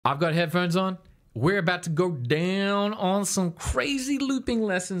I've got headphones on. We're about to go down on some crazy looping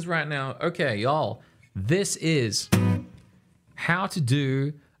lessons right now. Okay, y'all, this is how to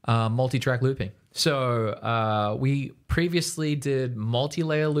do multi-track looping. So we previously did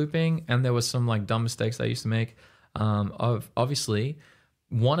multi-layer looping, and there was some like dumb mistakes I used to make. Obviously,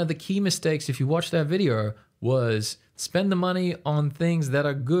 one of the key mistakes, if you watch that video, was spend the money on things that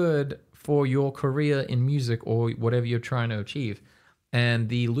are good for your career in music or whatever you're trying to achieve. And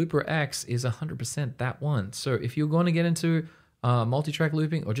the Looper X is 100% that one. So if you're going to get into multi-track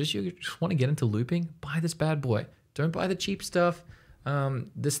looping, or you just want to get into looping, buy this bad boy. Don't buy the cheap stuff.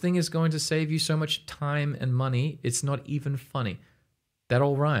 This thing is going to save you so much time and money. It's not even funny. That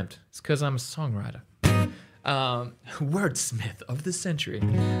all rhymed. It's because I'm a songwriter. Wordsmith of the century.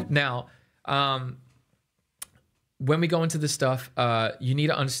 Now, when we go into this stuff, you need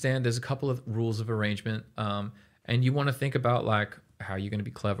to understand there's a couple of rules of arrangement, and you want to think about like how you're going to be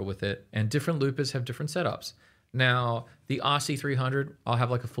clever with it. And different loopers have different setups. Now, the RC300, I'll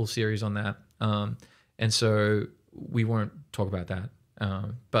have like a full series on that, and so we won't talk about that.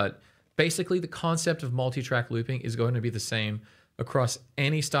 But basically, the concept of multi-track looping is going to be the same across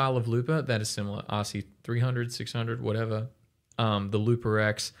any style of looper that is similar. RC300, 600, whatever. The Looper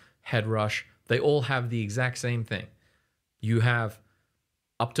X, Head Rush, they all have the exact same thing. You have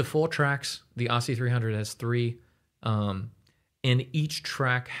up to 4 tracks. The RC300 has 3. And each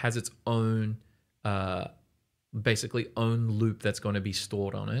track has its own, basically own loop that's going to be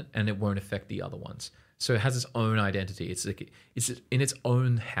stored on it, and it won't affect the other ones. So it has its own identity. It's in its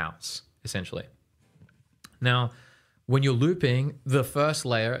own house, essentially. Now, when you're looping, the first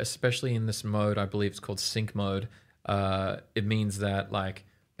layer, especially in this mode, I believe it's called sync mode, it means that like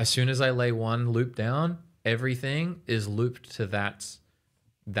as soon as I lay one loop down, everything is looped to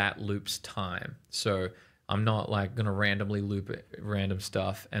that loop's time. So I'm not like gonna randomly loop random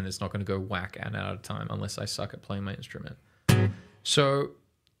stuff, and it's not gonna go whack and out of time unless I suck at playing my instrument. So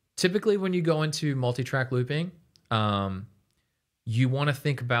typically when you go into multi-track looping, you want to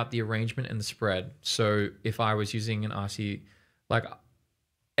think about the arrangement and the spread. So if I was using an RC, like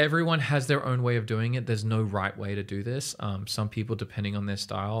everyone has their own way of doing it. There's no right way to do this. Some people, depending on their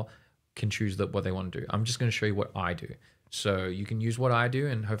style, can choose what they want to do. I'm just going to show you what I do. So you can use what I do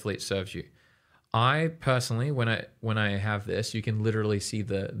and hopefully it serves you. I personally, when I have this, you can literally see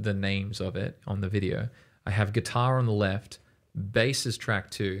the names of it on the video. I have guitar on the left, bass is track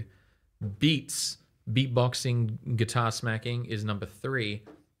 2, beatboxing, guitar smacking is number 3,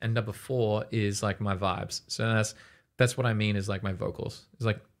 and number 4 is like my vibes. So that's what I mean is like my vocals. It's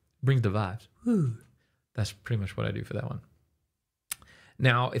like brings the vibes. Woo. That's pretty much what I do for that one.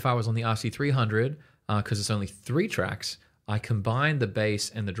 Now, if I was on the RC300, because it's only 3 tracks, I combine the bass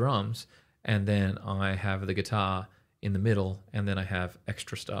and the drums, and then I have the guitar in the middle, and then I have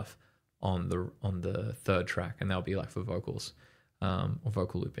extra stuff on the 3rd track, and that'll be like for vocals or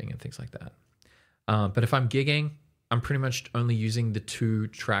vocal looping and things like that. But if I'm gigging, I'm pretty much only using the 2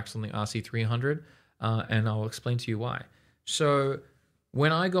 tracks on the RC300, and I'll explain to you why. So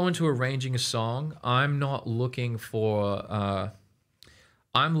when I go into arranging a song, I'm not looking for...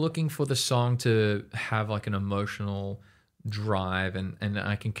 I'm looking for the song to have like an emotional drive, and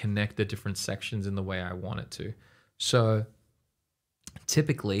I can connect the different sections in the way I want it to. So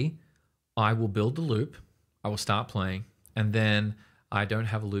typically, I will build the loop, I will start playing, and then I don't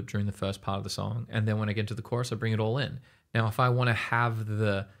have a loop during the first part of the song. And then when I get to the chorus, I bring it all in. Now, if I want to have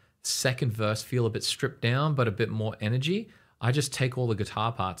the second verse feel a bit stripped down, but a bit more energy, I just take all the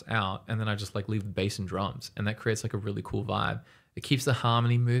guitar parts out, and then I just like leave the bass and drums. And that creates like a really cool vibe. It keeps the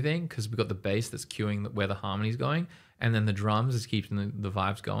harmony moving because we've got the bass that's cueing where the harmony's going. And then the drums is keeping the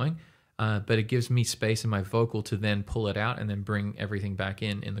vibes going. But it gives me space in my vocal to then pull it out and then bring everything back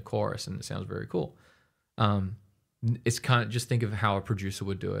in the chorus. And it sounds very cool. It's kind of, just think of how a producer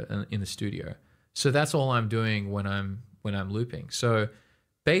would do it in the studio. So that's all I'm doing when I'm looping. So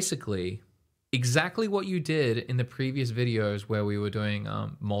basically, exactly what you did in the previous videos where we were doing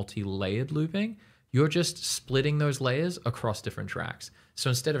multi-layered looping, you're just splitting those layers across different tracks. So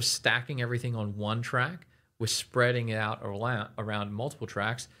instead of stacking everything on one track, we're spreading it out around multiple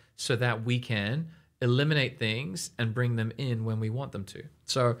tracks so that we can eliminate things and bring them in when we want them to.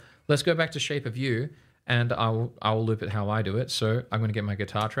 So let's go back to Shape of You, and I'll loop it how I do it. So I'm going to get my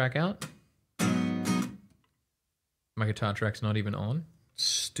guitar track out. My guitar track's not even on.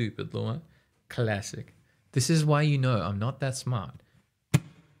 Stupid Lua. Classic. This is why you know I'm not that smart.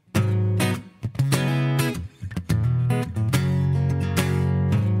 So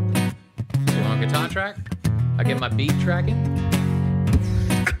on guitar track, I get my beat tracking.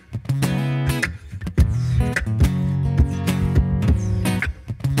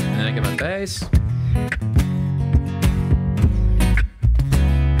 then I get my bass.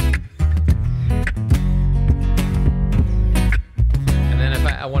 And then if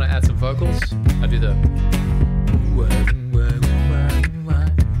I want to add some vocals, I do the.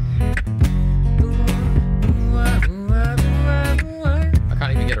 I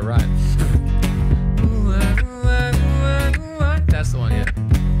can't even get it right. That's the one, yeah.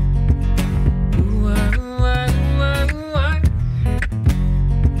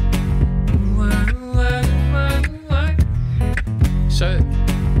 So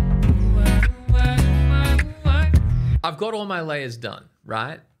I've got all my layers done,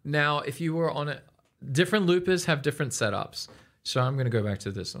 right? Now, if you were on it, different loopers have different setups. So I'm going to go back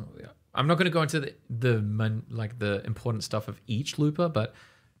to this. I'm not going to go into the important stuff of each looper, but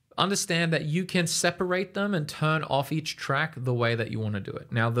understand that you can separate them and turn off each track the way that you want to do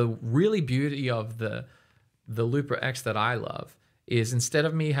it. Now, the really beauty of the Looper X that I love is instead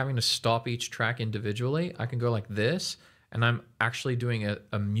of me having to stop each track individually, I can go like this, and I'm actually doing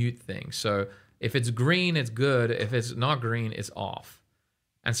a mute thing. So if it's green, it's good. If it's not green, it's off.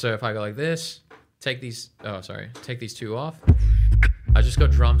 And so if I go like this, take these two off, I just got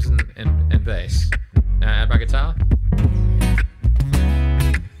drums and bass. Now I add my guitar,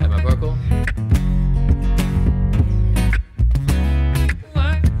 add my vocal.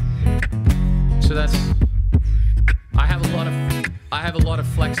 So that's, I have a lot of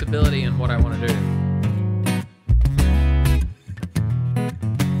flexibility in what I want to do.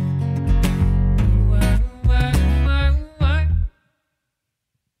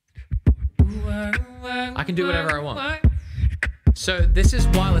 I can do whatever I want. So this is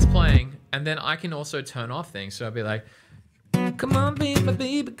while it's playing, and then I can also turn off things. So I'll be like, come on,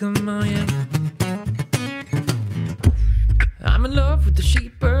 baby, come on, yeah. I'm in love with the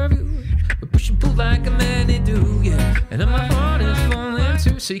shape of you. We push and pull like a man they do, yeah. And my heart is falling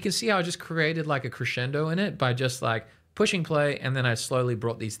too. So you can see how I just created like a crescendo in it by just like pushing play, and then I slowly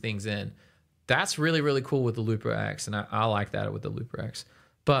brought these things in. That's really, really cool with the Looper X, and I like that with the Looper X.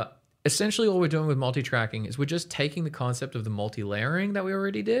 But essentially all we're doing with multi-tracking is we're just taking the concept of the multi-layering that we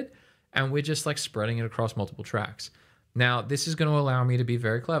already did, and we're just like spreading it across multiple tracks. Now, this is going to allow me to be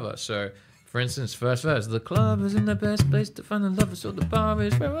very clever. So, for instance, first verse, the club isn't the best place to find the lover, so the bar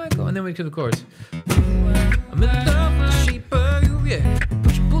is where I go. And then we do the chorus. I'm in love with the shape of you, yeah.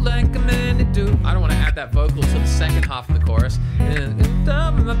 Push and pull like a man to do. I don't want to add that vocal to the second half of the chorus. I'm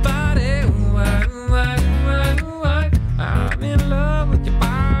in my body. I'm in love with your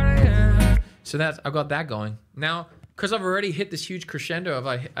body. So I've got that going. Now, because I've already hit this huge crescendo,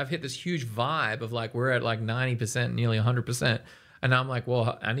 I've hit this huge vibe of like, we're at like 90%, nearly 100%. And now I'm like,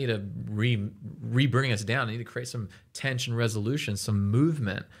 well, I need to re-bring us down. I need to create some tension resolution, some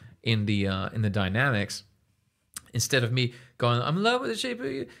movement in the dynamics. Instead of me going, I'm in love with the shape of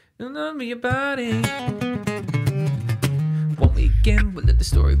you, in love with your body. One weekend, we'll let the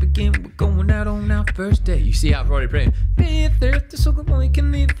story begin. We're going out on our first day. You see how I've already played. Be thirsty, so good, we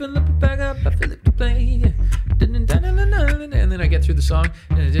can leave, fill up it back up, I feel it to play. And then I get through the song,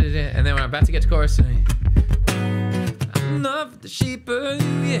 and then when I'm about to get to chorus, I'm in love with the shape of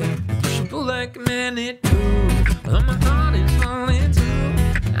you, yeah. Push and pull like a man it do. Oh, my heart is falling too.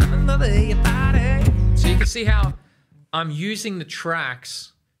 I'm in love with your body. So you can see how I'm using the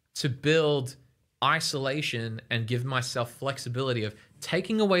tracks to build isolation and give myself flexibility of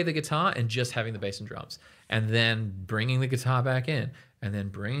taking away the guitar and just having the bass and drums, and then bringing the guitar back in, and then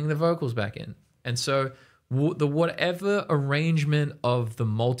bringing the vocals back in. And so the whatever arrangement of the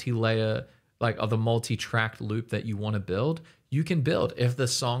multi-layer, like of the multi-track loop that you want to build, you can build. If the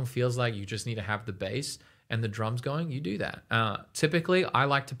song feels like you just need to have the bass and the drums going, you do that. Typically, I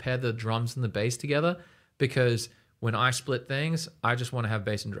like to pair the drums and the bass together, because when I split things, I just want to have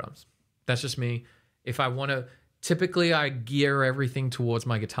bass and drums. That's just me. If I want to, typically I gear everything towards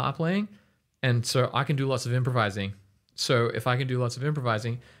my guitar playing, and so I can do lots of improvising. So if I can do lots of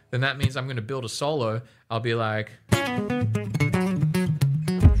improvising, then that means I'm going to build a solo. I'll be like,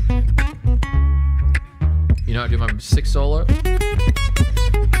 you know, I do my 6 solo,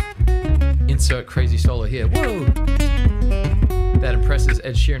 insert crazy solo here. Woo! That impresses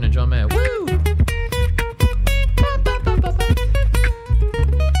Ed Sheeran and John Mayer. Woo!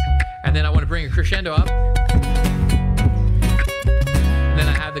 And then I want to bring a crescendo up. And then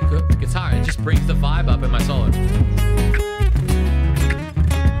I have the guitar. It just brings the vibe up in my solo.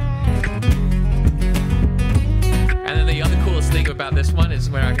 And then the other coolest thing about this one is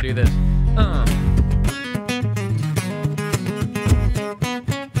where I can do this.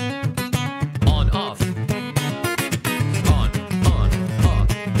 On, off. On, off.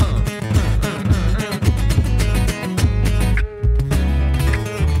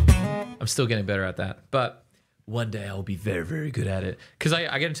 I'm still getting better at that. But one day I'll be very, very good at it. Because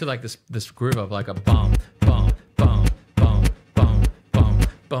I get into like this groove of like a bum, bum, bum, bum, bum, bum,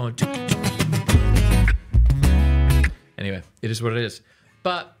 bum. Anyway, it is what it is.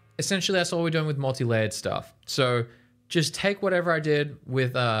 But essentially that's all we're doing with multi-layered stuff. So just take whatever I did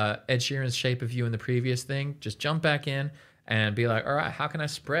with Ed Sheeran's Shape of You in the previous thing, just jump back in and be like, all right, how can I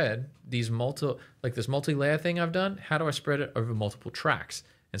spread these this multi-layer thing I've done? How do I spread it over multiple tracks?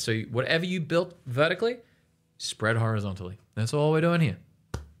 And so whatever you built vertically, spread horizontally. That's all we're doing here.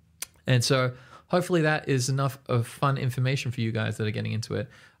 And so hopefully that is enough of fun information for you guys that are getting into it.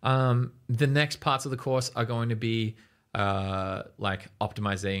 The next parts of the course are going to be like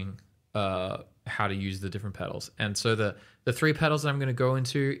optimizing how to use the different pedals. And so the three pedals that I'm going to go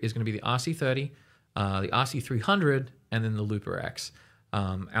into is going to be the RC30, the RC300, and then the Looper X.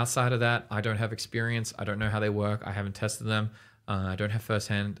 Outside of that, I don't have experience. I don't know how they work. I haven't tested them. I don't have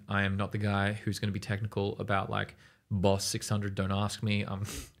firsthand. I am not the guy who's going to be technical about like Boss 600. Don't ask me.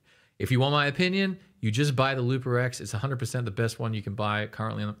 If you want my opinion, you just buy the Looper X. It's 100% the best one you can buy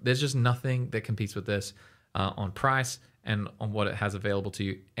currently. There's just nothing that competes with this on price and on what it has available to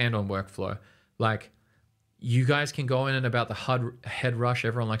you and on workflow. Like, you guys can go in and about the head rush.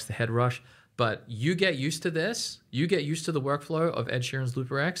 Everyone likes the head rush. But you get used to this. You get used to the workflow of Ed Sheeran's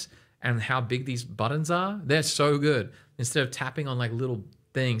Looper X and how big these buttons are. They're so good. Instead of tapping on like little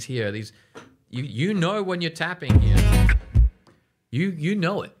things here, these you know when you're tapping here. You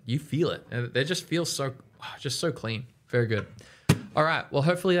know it. You feel it. And they just feel so clean. Very good. All right. Well,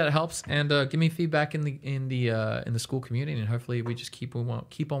 hopefully that helps, and give me feedback in the school community, and hopefully we just keep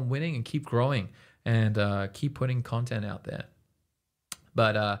on winning and keep growing and keep putting content out there.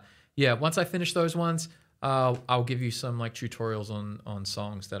 But yeah, once I finish those ones, I'll give you some like tutorials on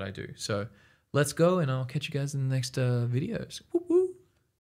songs that I do. So let's go, and I'll catch you guys in the next videos. Woo-woo.